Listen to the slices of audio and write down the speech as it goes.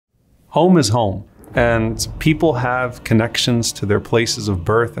Home is home. And people have connections to their places of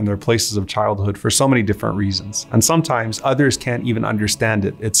birth and their places of childhood for so many different reasons. And sometimes others can't even understand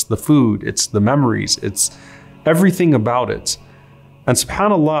it. It's the food, it's the memories, it's everything about it. And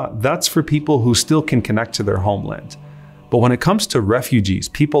subhanAllah, that's for people who still can connect to their homeland. But when it comes to refugees,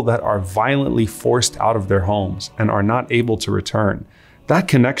 people that are violently forced out of their homes and are not able to return, that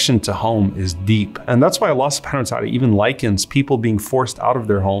connection to home is deep. And that's why Allah subhanahu wa ta'ala even likens people being forced out of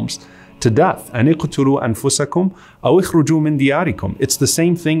their homes to death. It's the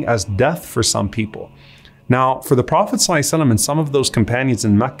same thing as death for some people. Now, for the Prophet ﷺ and some of those companions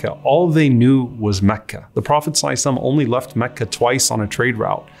in Mecca, all they knew was Mecca. The Prophet ﷺ only left Mecca twice on a trade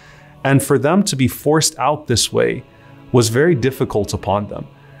route. And for them to be forced out this way was very difficult upon them.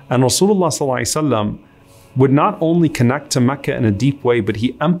 And Rasulullah ﷺ would not only connect to Mecca in a deep way, but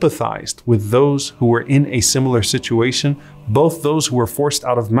he empathized with those who were in a similar situation, both those who were forced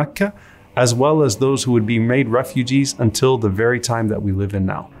out of Mecca, as well as those who would be made refugees until the very time that we live in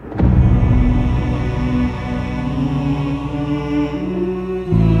now.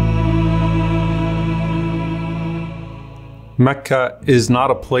 Mecca is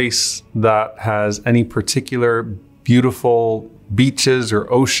not a place that has any particular beautiful beaches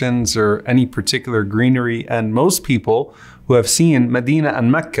or oceans or any particular greenery. And most people who have seen Medina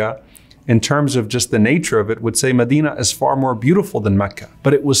and Mecca, in terms of just the nature of it, would say Medina is far more beautiful than Mecca.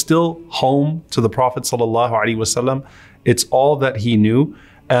 But it was still home to the Prophet ﷺ. It's all that he knew.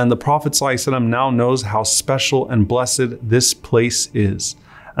 And the Prophet ﷺ now knows how special and blessed this place is.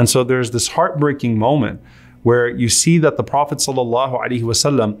 And so there's this heartbreaking moment where you see that the Prophet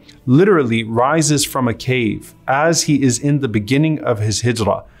ﷺ literally rises from a cave as he is in the beginning of his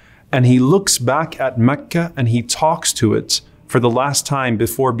hijrah. And he looks back at Mecca and he talks to it for the last time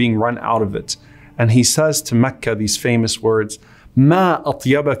before being run out of it. And he says to Mecca these famous words, "Ma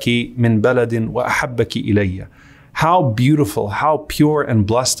atyabaki min baladin wa ahabbaki ilayya." How beautiful, how pure and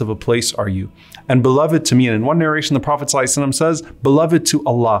blessed of a place are you, and beloved to me. And in one narration, the Prophet ﷺ says, beloved to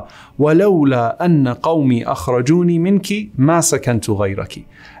Allah. وَلَوْلَا أَنَّ قَوْمِي أَخْرَجُونِي مِنْكِ مَا سَكَنْتُ غَيْرَكِ.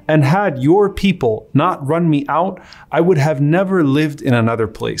 And had your people not run me out, I would have never lived in another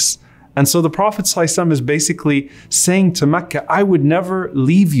place. And so the Prophet ﷺ is basically saying to Mecca, I would never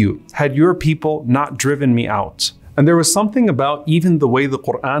leave you had your people not driven me out. And there was something about even the way the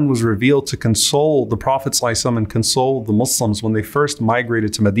Quran was revealed to console the Prophet ﷺ and console the Muslims when they first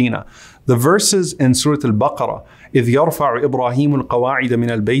migrated to Medina. The verses in Surah Al-Baqarah, إِذْ يَرْفَعُ إِبْرَاهِيمُ الْقَوَاعِدَ مِنَ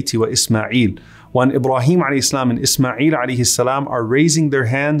الْبَيْتِ وَإِسْمَاعِيلُ. When Ibrahim alayhi salam and Ismail alayhi salam are raising their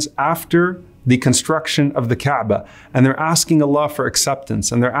hands after the construction of the Kaaba, and they're asking Allah for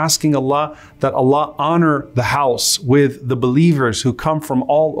acceptance, and they're asking Allah that Allah honor the house with the believers who come from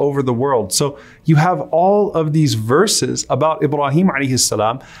all over the world. So you have all of these verses about Ibrahim alayhi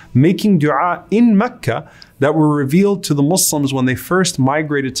salam making dua in Mecca that were revealed to the Muslims when they first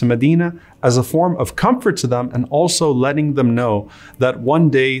migrated to Medina as a form of comfort to them, and also letting them know that one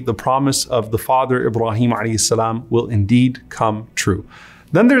day the promise of the father Ibrahim alayhi salam will indeed come true.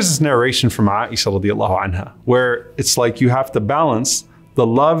 Then there's this narration from Aisha radiallahu anha, where it's like you have to balance the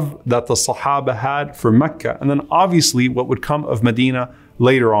love that the Sahaba had for Mecca, and then obviously what would come of Medina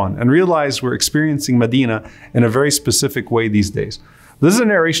later on, and realize we're experiencing Medina in a very specific way these days. This is a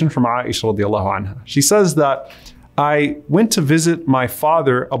narration from Aisha radiallahu anha. She says that I went to visit my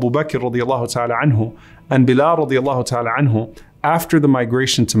father Abu Bakr radiallahu ta'ala anhu and Bilal radiallahu ta'ala anhu after the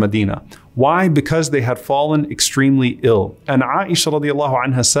migration to Medina. Why? Because they had fallen extremely ill. And Aisha radiallahu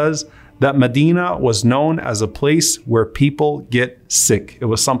anha says that Medina was known as a place where people get sick. It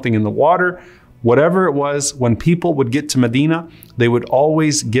was something in the water. Whatever it was, when people would get to Medina, they would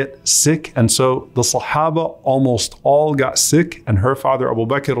always get sick. And so the Sahaba almost all got sick, and her father Abu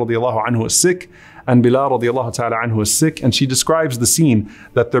Bakr radiallahu anhu was sick, and Bilal radiallahu ta'ala anhu was sick. And she describes the scene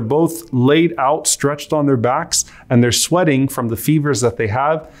that they're both laid out, stretched on their backs, and they're sweating from the fevers that they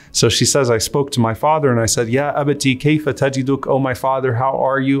have. So she says, I spoke to my father and I said, Ya abati kayfa tajiduk, oh my father, how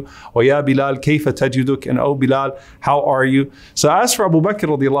are you? Wa ya Bilal kayfa tajiduk, and oh Bilal, how are you? So as for Abu Bakr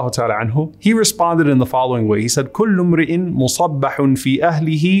radiallahu ta'ala anhu, he responded in the following way. He said, كل امرئ مصبح في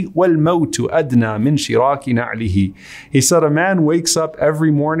أهله والموت أدنى من شراك نعله. He said, a man wakes up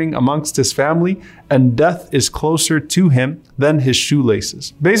every morning amongst his family, and death is closer to him than his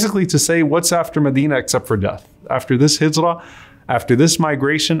shoelaces. Basically to say, what's after Medina except for death? After this hijrah, after this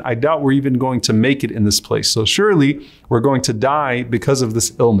migration, I doubt we're even going to make it in this place. So surely we're going to die because of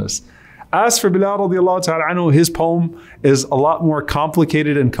this illness. As for Bilal radiallahu ta'ala anhu, his poem is a lot more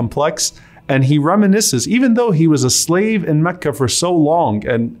complicated and complex. And he reminisces, even though he was a slave in Mecca for so long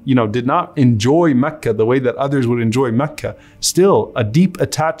and, did not enjoy Mecca the way that others would enjoy Mecca, still a deep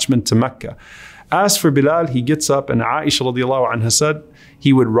attachment to Mecca. As for Bilal, he gets up, and Aisha radiallahu anha said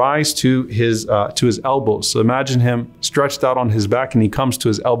he would rise to his elbows. So imagine him stretched out on his back and he comes to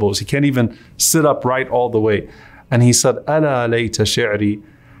his elbows. He can't even sit upright all the way. And he said, ألا ليت شعري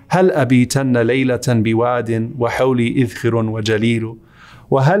هل أبيتن ليلة بواد وحولي إذخر وجليل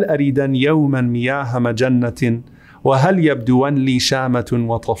وهل أريدن يوما مياه مجنة وهل يبدون لي شامة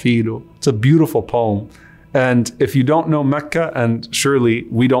وطفيل. It's a beautiful poem. And if you don't know Mecca, and surely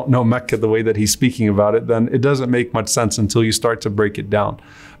we don't know Mecca the way that he's speaking about it, then it doesn't make much sense until you start to break it down.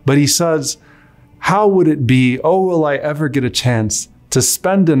 But he says, how would it be, oh, will I ever get a chance to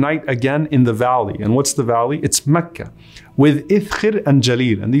spend a night again in the valley? And what's the valley? It's Mecca, with Ithkhir and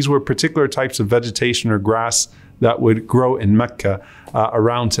Jalil. And these were particular types of vegetation or grass that would grow in Mecca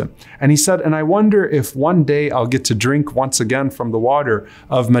around him. And he said, and I wonder if one day I'll get to drink once again from the water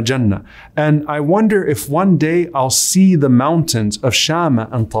of Majannah. And I wonder if one day I'll see the mountains of Shama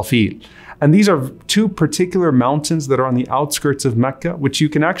and Tafil. And these are two particular mountains that are on the outskirts of Mecca, which you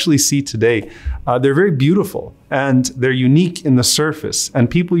can actually see today. They're very beautiful and they're unique in the surface. And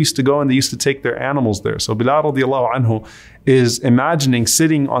people used to go and they used to take their animals there. So Bilal radiallahu anhu is imagining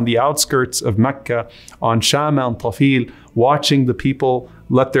sitting on the outskirts of Mecca on Shama and Tafil, watching the people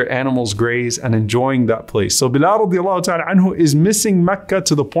let their animals graze and enjoying that place. So Bilal radiallahu ta'ala anhu is missing Mecca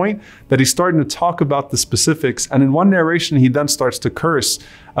to the point that he's starting to talk about the specifics. And in one narration, he then starts to curse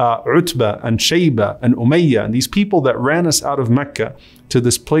Utbah and Shayba and Umayyah and these people that ran us out of Mecca to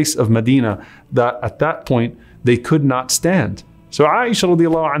this place of Medina that at that point they could not stand. So Aisha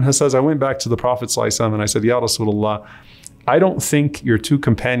radiallahu anha says, I went back to the Prophet ﷺ and I said, Ya Rasulullah, I don't think your two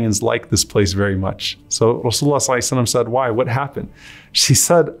companions like this place very much. So Rasulullah ﷺ said, why? What happened? She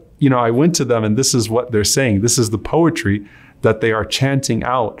said, I went to them and this is what they're saying. This is the poetry that they are chanting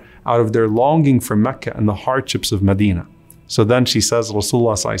out of their longing for Mecca and the hardships of Medina. So then she says,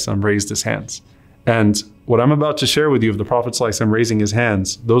 Rasulullah ﷺ raised his hands. And what I'm about to share with you of the Prophet ﷺ raising his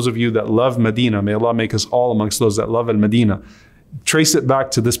hands, those of you that love Medina, may Allah make us all amongst those that love al-Medina, trace it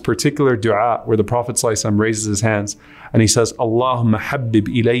back to this particular dua where the Prophet ﷺ raises his hands and he says, Allahumma habbib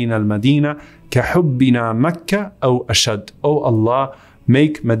ilayna al-Madina ka hubbina Makkah aw ashad. Oh Allah,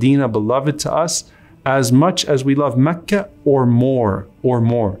 make Medina beloved to us as much as we love Mecca or more.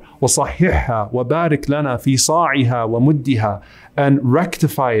 وَصَحِّحْهَا وَبَارِكْ لَنَا فِي صَاعِهَا وَمُدِّهَا. And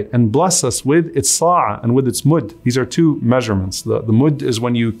rectify it and bless us with its sa'a and with its mud. These are two measurements. The mud is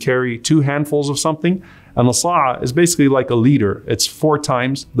when you carry 2 handfuls of something, and the sa'a is basically like a liter. It's 4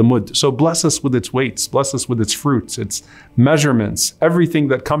 times the mud. So bless us with its weights, bless us with its fruits, its measurements, everything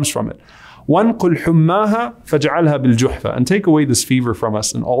that comes from it. وَانْقُلْ حُمَّاهَا فَجْعَلْهَا بِالْجُحْفَةِ. And take away this fever from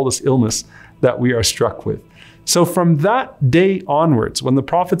us and all this illness that we are struck with. So from that day onwards, when the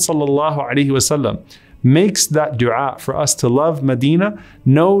Prophet ﷺ makes that dua for us to love Medina,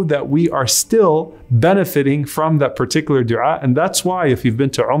 know that we are still benefiting from that particular dua. And that's why if you've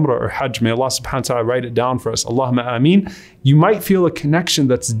been to Umrah or Hajj, may Allah subhanahu wa ta'ala write it down for us, Allahumma ameen, you might feel a connection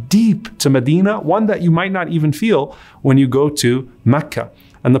that's deep to Medina, one that you might not even feel when you go to Mecca.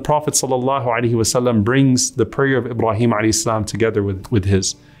 And the Prophet ﷺ brings the prayer of Ibrahim alayhi together with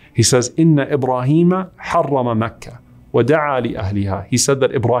his. He says, Inna Ibrahima harrama Makkah wa da'a li ahliha. He said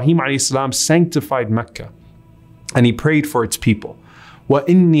that Ibrahim alayhi sanctified Mecca and he prayed for its people. Wa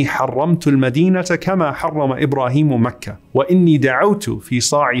inni harramtu al-Madinata kama harrama Ibrahimu Makkah wa inni da'awtu fi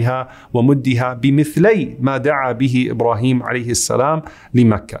sa'iha wa muddiha bimithlay ma da'a bihi Ibrahim alayhi salam li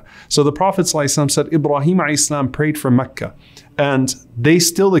Makkah. So the Prophet ﷺ said Ibrahim alayhi prayed for Mecca and they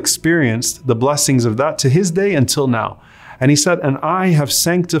still experienced the blessings of that to his day until now. And he said, and I have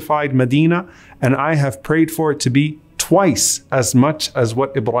sanctified Medina and I have prayed for it to be twice as much as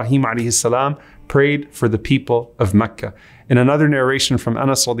what Ibrahim alayhi salam prayed for the people of Mecca. In another narration from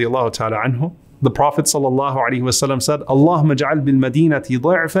Anas radiallahu ta'ala anhu, the Prophet sallallahu alayhi wasallam said, Allahumma ja'al bil madinati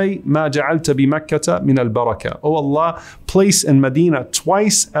dha'fay ma ja'alta bi Makkata min al barakah. Oh Allah, place in Medina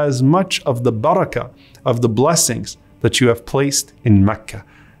twice as much of the barakah, of the blessings that you have placed in Mecca.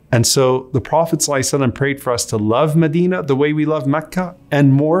 And so the Prophet ﷺ prayed for us to love Medina the way we love Mecca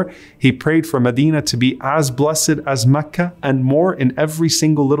and more. He prayed for Medina to be as blessed as Mecca and more in every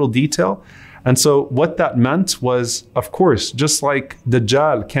single little detail. And so what that meant was, of course, just like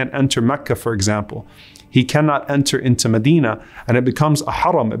Dajjal can't enter Mecca, for example, he cannot enter into Medina and it becomes a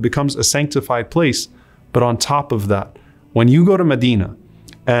haram, it becomes a sanctified place. But on top of that, when you go to Medina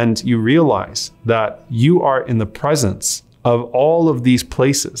and you realize that you are in the presence of all of these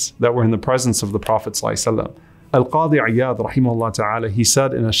places that were in the presence of the Prophet ﷺ. Al-Qadi Iyad rahimahullah ta'ala, he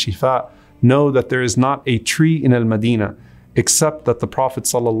said in Ash-Shifa know that there is not a tree in Al-Madinah except that the Prophet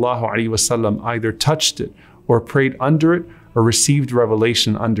ﷺ either touched it or prayed under it or received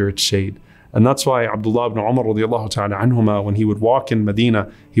revelation under its shade. And that's why Abdullah ibn Umar radiallahu ta'ala anhuma, when he would walk in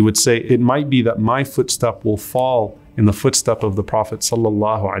Medina, he would say, it might be that my footstep will fall in the footstep of the Prophet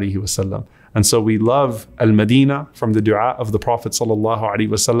sallallahu alaihi wasallam. And so we love Al-Madinah from the dua of the Prophet sallallahu alaihi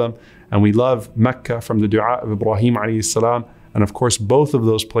wasallam, and we love Mecca from the dua of Ibrahim alayhi salam. And of course, both of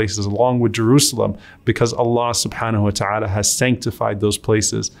those places, along with Jerusalem, because Allah subhanahu wa ta'ala has sanctified those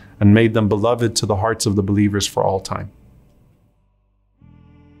places and made them beloved to the hearts of the believers for all time.